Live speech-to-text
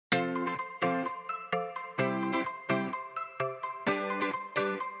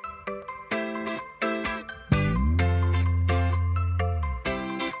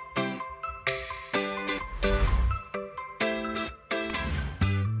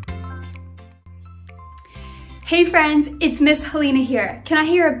Hey friends, it's Miss Helena here. Can I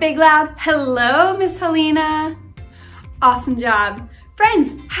hear a big loud hello, Miss Helena? Awesome job.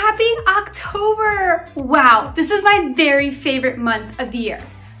 Friends, happy October! Wow, this is my very favorite month of the year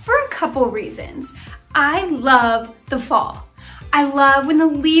for a couple reasons. I love the fall. I love when the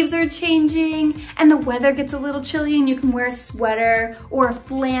leaves are changing and the weather gets a little chilly and you can wear a sweater or a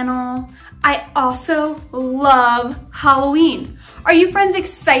flannel. I also love Halloween. Are you friends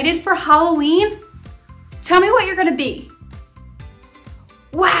excited for Halloween? Tell me what you're gonna be.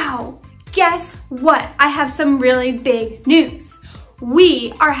 Wow, guess what? I have some really big news.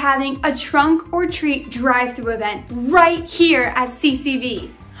 We are having a trunk or treat drive-through event right here at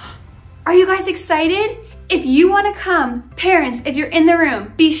CCV. Are you guys excited? If you wanna come, parents, if you're in the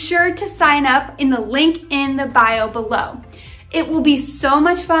room, be sure to sign up in the link in the bio below. It will be so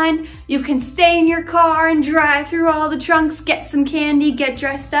much fun. You can stay in your car and drive through all the trunks, get some candy, get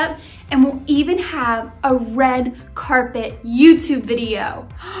dressed up, and we'll even have a red carpet YouTube video.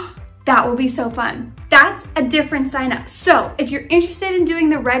 That will be so fun. That's a different sign up. So if you're interested in doing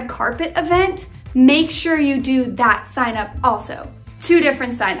the red carpet event, make sure you do that sign up also. 2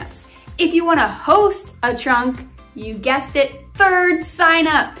 different signups. If you wanna host a trunk, you guessed it, 3rd sign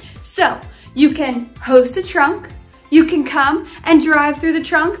up. So you can host a trunk, you can come and drive through the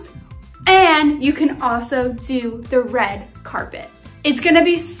trunks, and you can also do the red carpet. It's gonna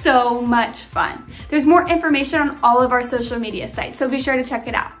be so much fun. There's more information on all of our social media sites, so be sure to check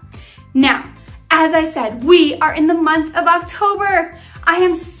it out. Now, as I said, we are in the month of October. I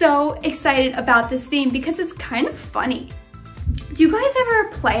am so excited about this theme because it's kind of funny. Do you guys ever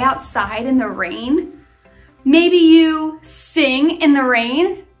play outside in the rain? Maybe you sing in the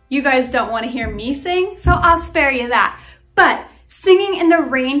rain. You guys don't want to hear me sing, so I'll spare you that. But singing in the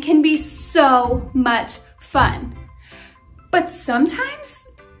rain can be so much fun. But sometimes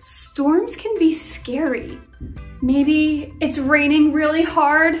storms can be scary. Maybe it's raining really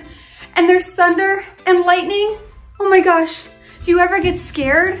hard and there's thunder and lightning. Oh my gosh, do you ever get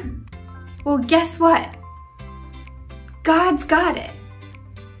scared? Well, guess what? God's got it.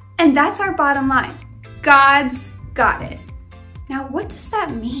 And that's our bottom line. God's got it. Now, what does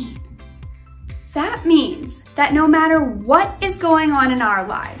that mean? That means that no matter what is going on in our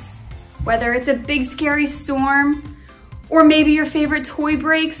lives, whether it's a big scary storm, or maybe your favorite toy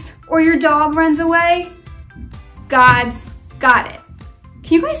breaks, or your dog runs away, God's got it.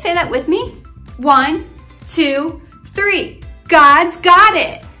 Can you guys say that with me? 1, 2, 3. God's got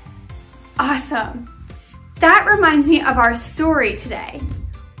it. Awesome. That reminds me of our story today.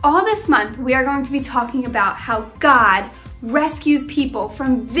 All this month, we are going to be talking about how God rescues people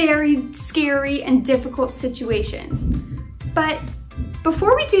from very scary and difficult situations. But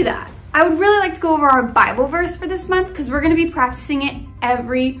before we do that, I would really like to go over our Bible verse for this month because we're going to be practicing it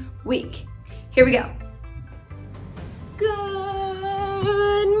every week. Here we go.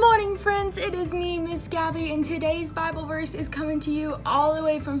 Good morning, friends. It is me, Miss Gabby, and today's Bible verse is coming to you all the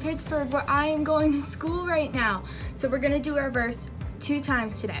way from Pittsburgh, where I am going to school right now. So we're going to do our verse 2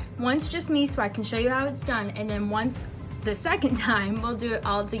 times today. Once just me so I can show you how it's done, and then once the second time, we'll do it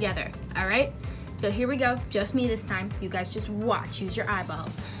all together, all right? So here we go, just me this time. You guys just watch, use your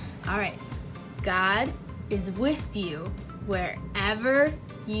eyeballs. All right, God is with you wherever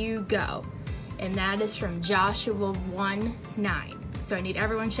you go. And that is from Joshua 1:9. So I need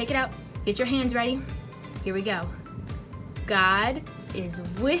everyone, shake it out, get your hands ready. Here we go. God is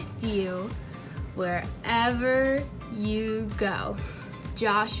with you wherever you go.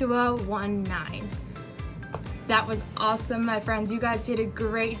 Joshua 1:9. That was awesome, my friends. You guys did a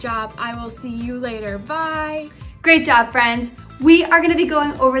great job. I will see you later. Bye. Great job, friends. We are gonna be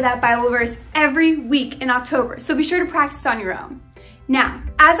going over that Bible verse every week in October, so be sure to practice on your own. Now,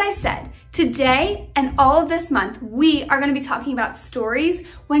 as I said, today and all of this month, we are gonna be talking about stories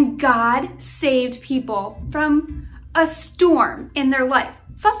when God saved people from a storm in their life,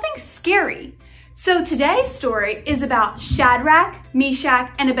 something scary. So today's story is about Shadrach, Meshach,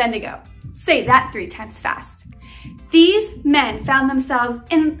 and Abednego. Say that 3 times fast. These men found themselves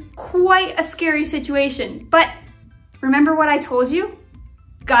in quite a scary situation, but remember what I told you?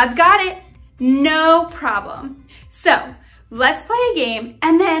 God's got it, no problem. So let's play a game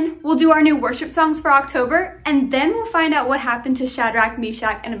and then we'll do our new worship songs for October and then we'll find out what happened to Shadrach,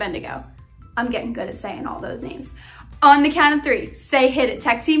 Meshach, and Abednego. I'm getting good at saying all those names. On the count of 3, say hit it.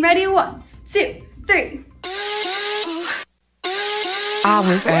 Tech team ready? 1, 2, 3. I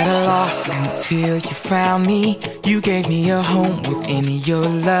was at a loss until you found me. You gave me a home within your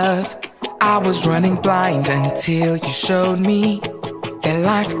love. I was running blind until you showed me that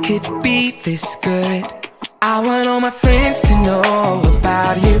life could be this good. I want all my friends to know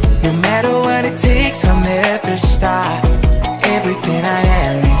about you, no matter what it takes. takes, I'll never stop. Everything I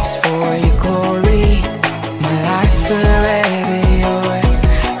am is for your glory. My life's forever yours.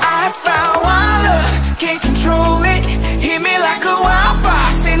 I found one love, can't control it. Hit me like a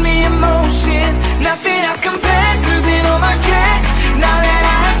wildfire, send me in motion. Nothing else compares, losing all my cares. Now that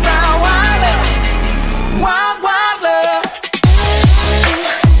I have found one love, wild, wild love.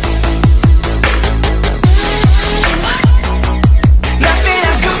 Nothing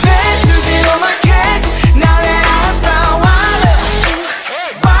else compares, losing all my cares. Now that I have found one love,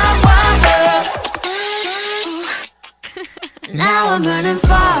 wild, wild love. Now I'm running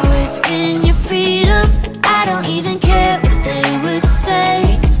far within your freedom. I don't even care what they would say.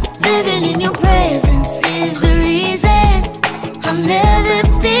 Living in your presence is the reason I'll never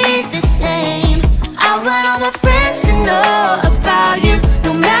be the same. I want all my friends to know about you.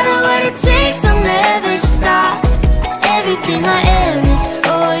 No matter what it takes, I'll never stop. Everything I am is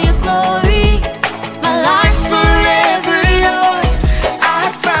for your glory. My life's forever yours.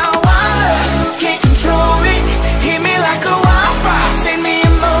 I found one love, can't control it. Hit me like a wildfire, send me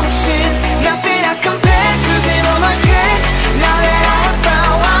in motion. Nothing else compares, losing all my cares. Now that I have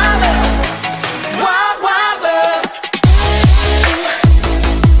found one love, wild, wild love.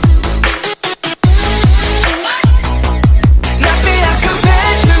 Nothing else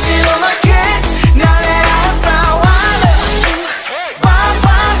compares, losing all my cares. Now that I have found one love, wild,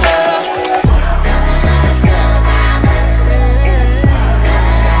 wild love.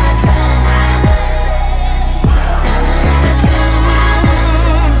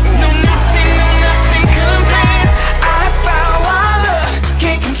 No, nothing compares. I found one love,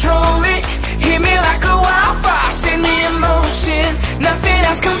 can't control it. Hit me like a wildfire, send me in motion. Nothing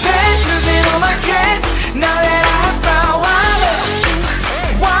else compares, losing all my cares. Now that I have found one love,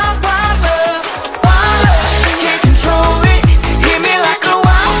 wild, wild love, one love, can't control it. Hit me like a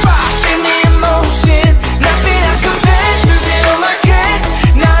wildfire, send me in motion. Nothing else compares, losing all my cares.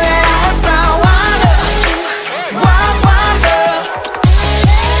 Now that I have found one love, wild, wild love.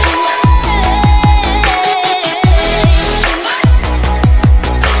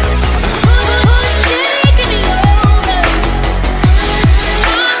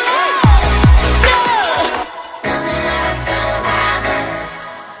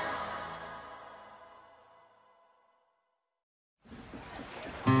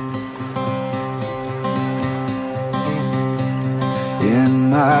 In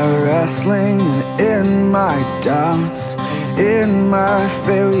my wrestling and in my doubts, in my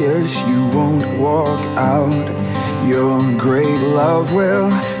failures, you won't walk out. Your great love will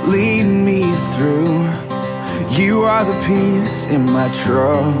lead me through. You are the peace in my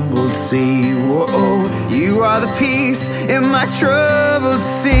troubled sea. Whoa, you are the peace in my troubled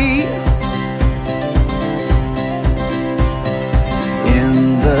sea.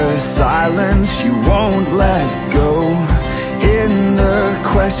 In the silence, you won't let go. In the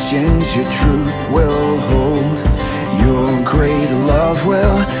questions, your truth will hold. Your great love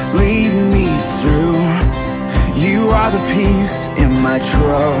will lead me through. You are the peace in my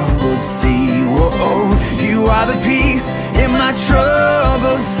troubled sea. Whoa, you are the peace in my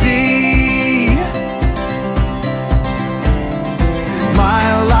troubled sea. My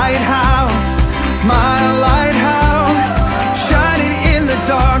lighthouse, shining in the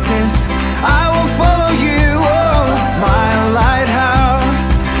darkness, I will follow you. Oh, my lighthouse,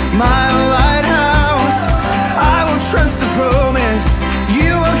 I will trust the promise.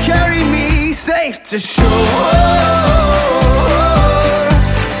 You will carry me safe to shore.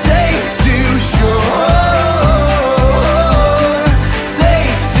 Safe to shore.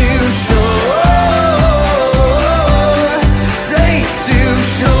 Safe to shore. Safe to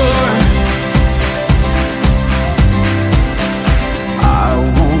shore. I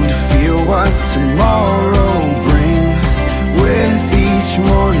won't fear what tomorrow brings. With each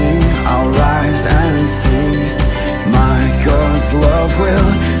morning I'll rise and sing. My God's love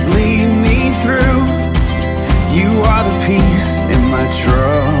will lead me through.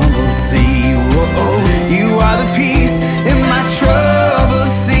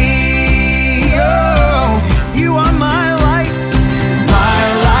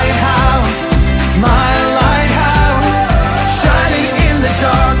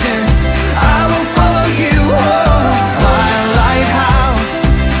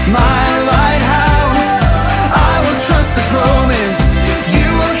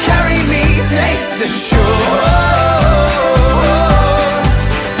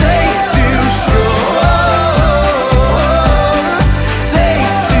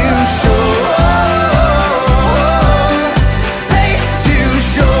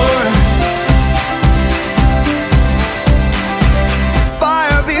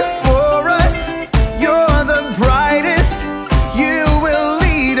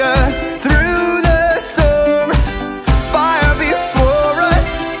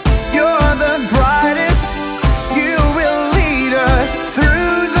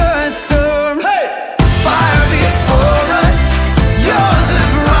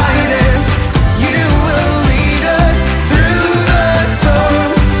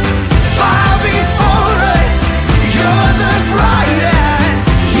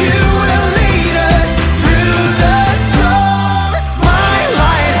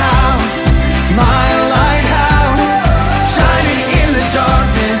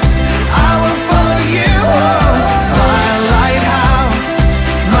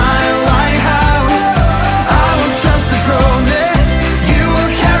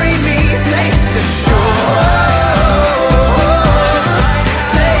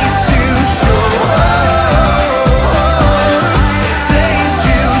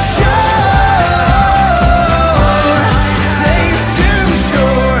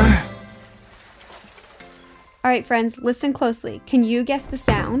 friends, listen closely. Can you guess the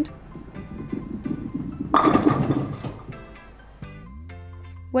sound?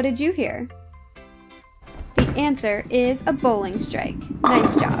 What did you hear? The answer is a bowling strike.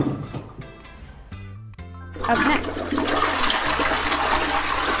 Nice job. Up next.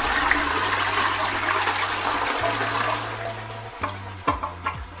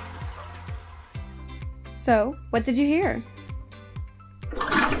 So, what did you hear?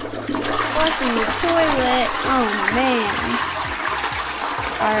 Flushing the toilet. Oh man.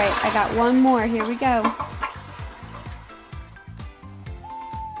 Alright, I got one more. Here we go.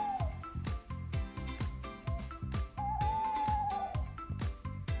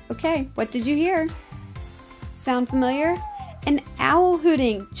 Okay, what did you hear? Sound familiar? An owl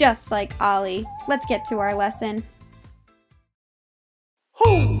hooting, just like Ollie. Let's get to our lesson.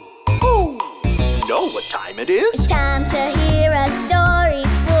 Hoo! Hoo! You know what time it is? It's time to hear a story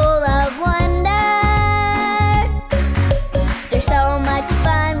full of wonder. There's so much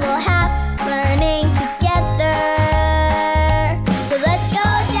fun we'll have learning together. So let's go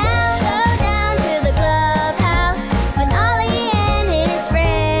down to the clubhouse with Ollie and his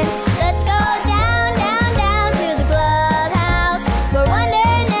friends. Let's go down to the clubhouse where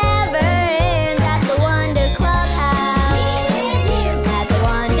wonder never ends at the Wonder Clubhouse. At the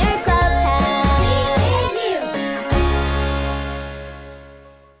Wonder Clubhouse.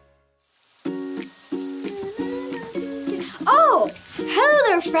 Oh, hello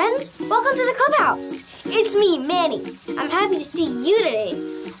there, friends. Welcome to the clubhouse. It's me, Manny. I'm happy to see you today,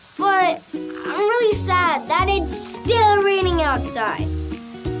 but I'm really sad that it's still raining outside.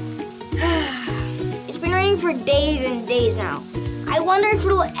 It's been raining for days and days now. I wonder if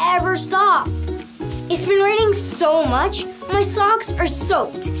it'll ever stop. It's been raining so much, my socks are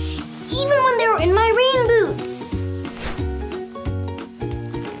soaked, even when they were in my rain boots.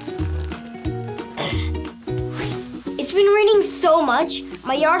 It's been raining so much,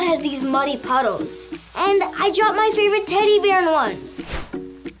 my yard has these muddy puddles, and I dropped my favorite teddy bear in one.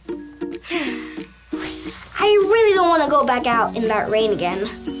 I really don't want to go back out in that rain again.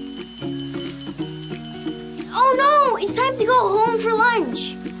 Oh no, it's time to go home for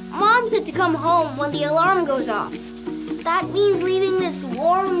lunch. Mom said to come home when the alarm goes off. That means leaving this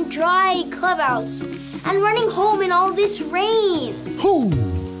warm, dry clubhouse and running home in all this rain. Hoo!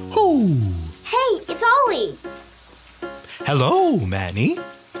 Hoo! Hey, it's Ollie. Hello, Manny.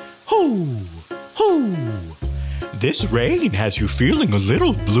 Hoo! Hoo! This rain has you feeling a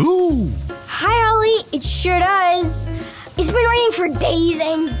little blue. Hi, Ollie. It sure does. It's been raining for days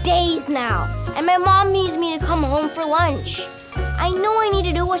and days now, and my mom needs me to come home for lunch. I know I need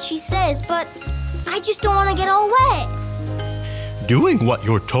to do what she says, but I just don't want to get all wet. Doing what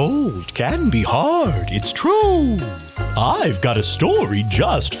you're told can be hard, it's true. I've got a story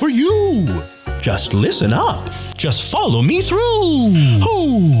just for you. Just listen up. Just follow me through.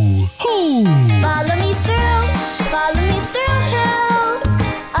 Hoo! Hoo! Follow me through, follow me through, hoo.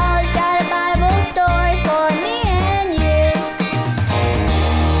 Ollie's got a Bible story for me and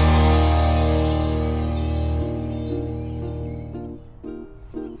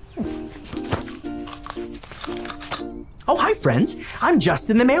Oh, hi, friends. I'm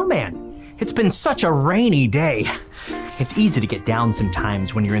Justin the Mailman. It's been such a rainy day. It's easy to get down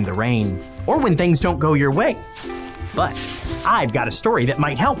sometimes when you're in the rain or when things don't go your way. But I've got a story that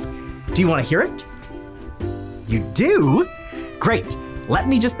might help. Do you want to hear it? You do? Great. Let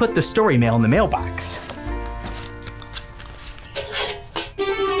me just put the story mail in the mailbox.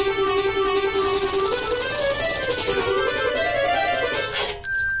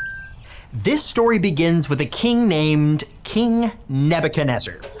 This story begins with a king named King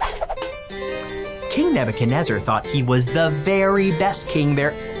Nebuchadnezzar. King Nebuchadnezzar thought he was the very best king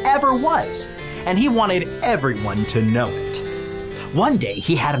there ever was, and he wanted everyone to know it. One day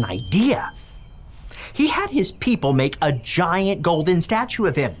he had an idea. He had his people make a giant golden statue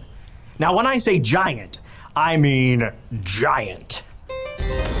of him. Now, when I say giant, I mean giant.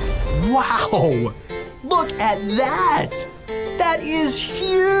 Wow! Look at that! That is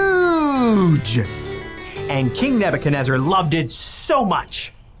huge! And King Nebuchadnezzar loved it so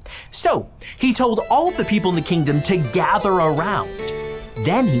much. So he told all of the people in the kingdom to gather around.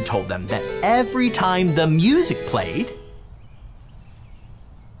 Then he told them that every time the music played,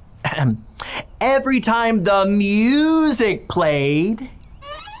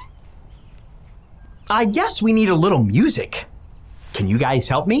 I guess we need a little music. Can you guys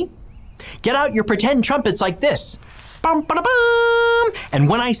help me? Get out your pretend trumpets like this. Bum, ba, da, bum. And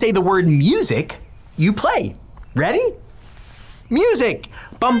when I say the word music, you play. Ready? Music.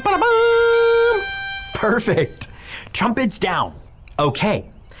 Bum, ba, da, bum. Perfect. Trumpets down. Okay.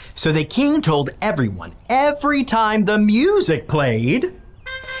 So the king told everyone, every time the music played,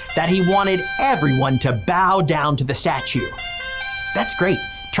 that he wanted everyone to bow down to the statue. That's great.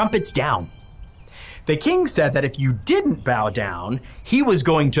 Trumpets down. The king said that if you didn't bow down, he was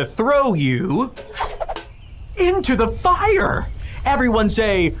going to throw you into the fire. Everyone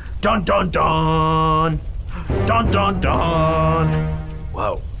say, dun, dun, dun, dun, dun, dun.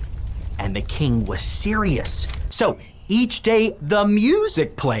 Whoa. And the king was serious. So each day the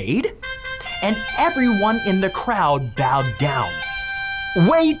music played and everyone in the crowd bowed down.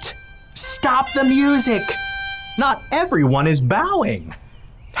 Wait, stop the music. Not everyone is bowing.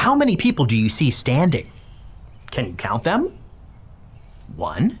 How many people do you see standing? Can you count them?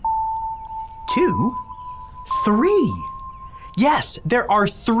 1, 2, 3. Yes, there are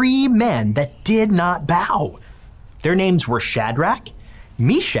 3 men that did not bow. Their names were Shadrach,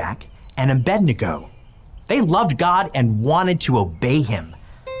 Meshach, and Abednego. They loved God and wanted to obey him.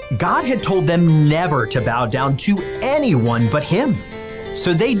 God had told them never to bow down to anyone but him.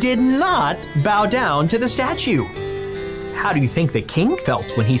 So they did not bow down to the statue. How do you think the king felt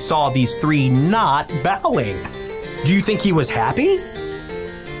when he saw these 3 not bowing? Do you think he was happy?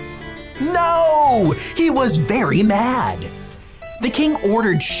 No, he was very mad. The king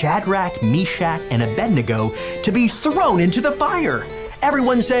ordered Shadrach, Meshach, and Abednego to be thrown into the fire.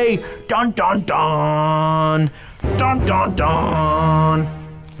 Everyone say, dun, dun, dun, dun, dun, dun.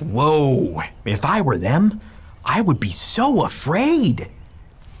 Whoa, if I were them, I would be so afraid.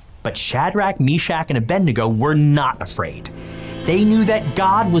 But Shadrach, Meshach, and Abednego were not afraid. They knew that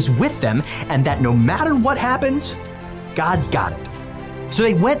God was with them and that no matter what happens, God's got it. So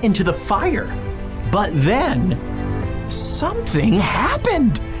they went into the fire. But then something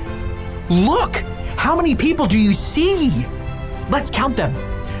happened. Look, how many people do you see? Let's count them.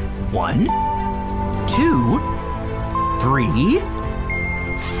 1, 2, 3,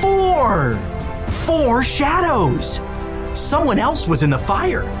 4. 4 shadows. Someone else was in the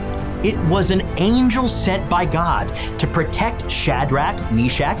fire. It was an angel sent by God to protect Shadrach,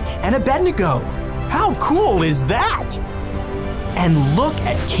 Meshach, and Abednego. How cool is that? And look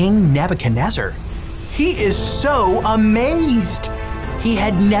at King Nebuchadnezzar. He is so amazed. He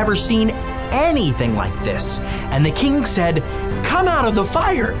had never seen anything like this. And the king said, come out of the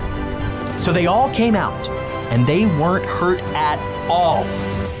fire. So they all came out, and they weren't hurt at all.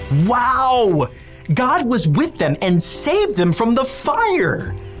 Wow! God was with them and saved them from the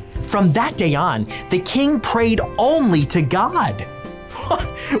fire. From that day on, the king prayed only to God.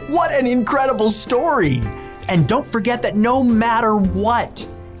 What an incredible story! And don't forget that no matter what,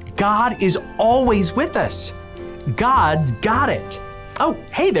 God is always with us. God's got it. Oh,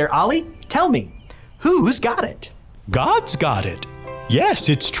 hey there, Ollie. Tell me, who's got it? God's got it. Yes,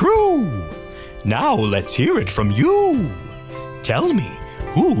 it's true. Now let's hear it from you. Tell me,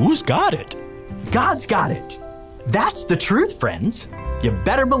 who's got it? God's got it. That's the truth, friends. You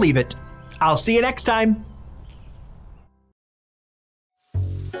better believe it. I'll see you next time.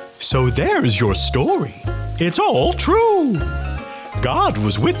 So there's your story. It's all true. God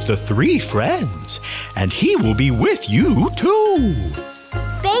was with the 3 friends, and he will be with you too.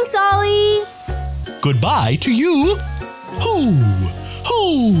 Thanks, Ollie. Goodbye to you. Hoo,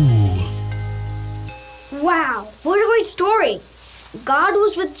 hoo. Wow, what a great story. God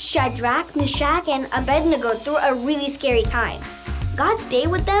was with Shadrach, Meshach, and Abednego through a really scary time. God stayed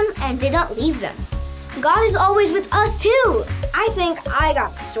with them and did not leave them. God is always with us too. I think I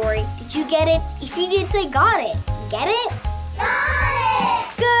got the story. Did you get it? If you did, say got it. Get it?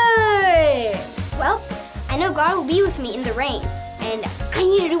 Got it! Good! Well, I know God will be with me in the rain, and I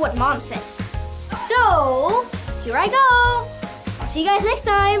need to do what Mom says. So, here I go. I'll see you guys next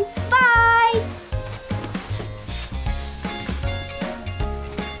time. Bye!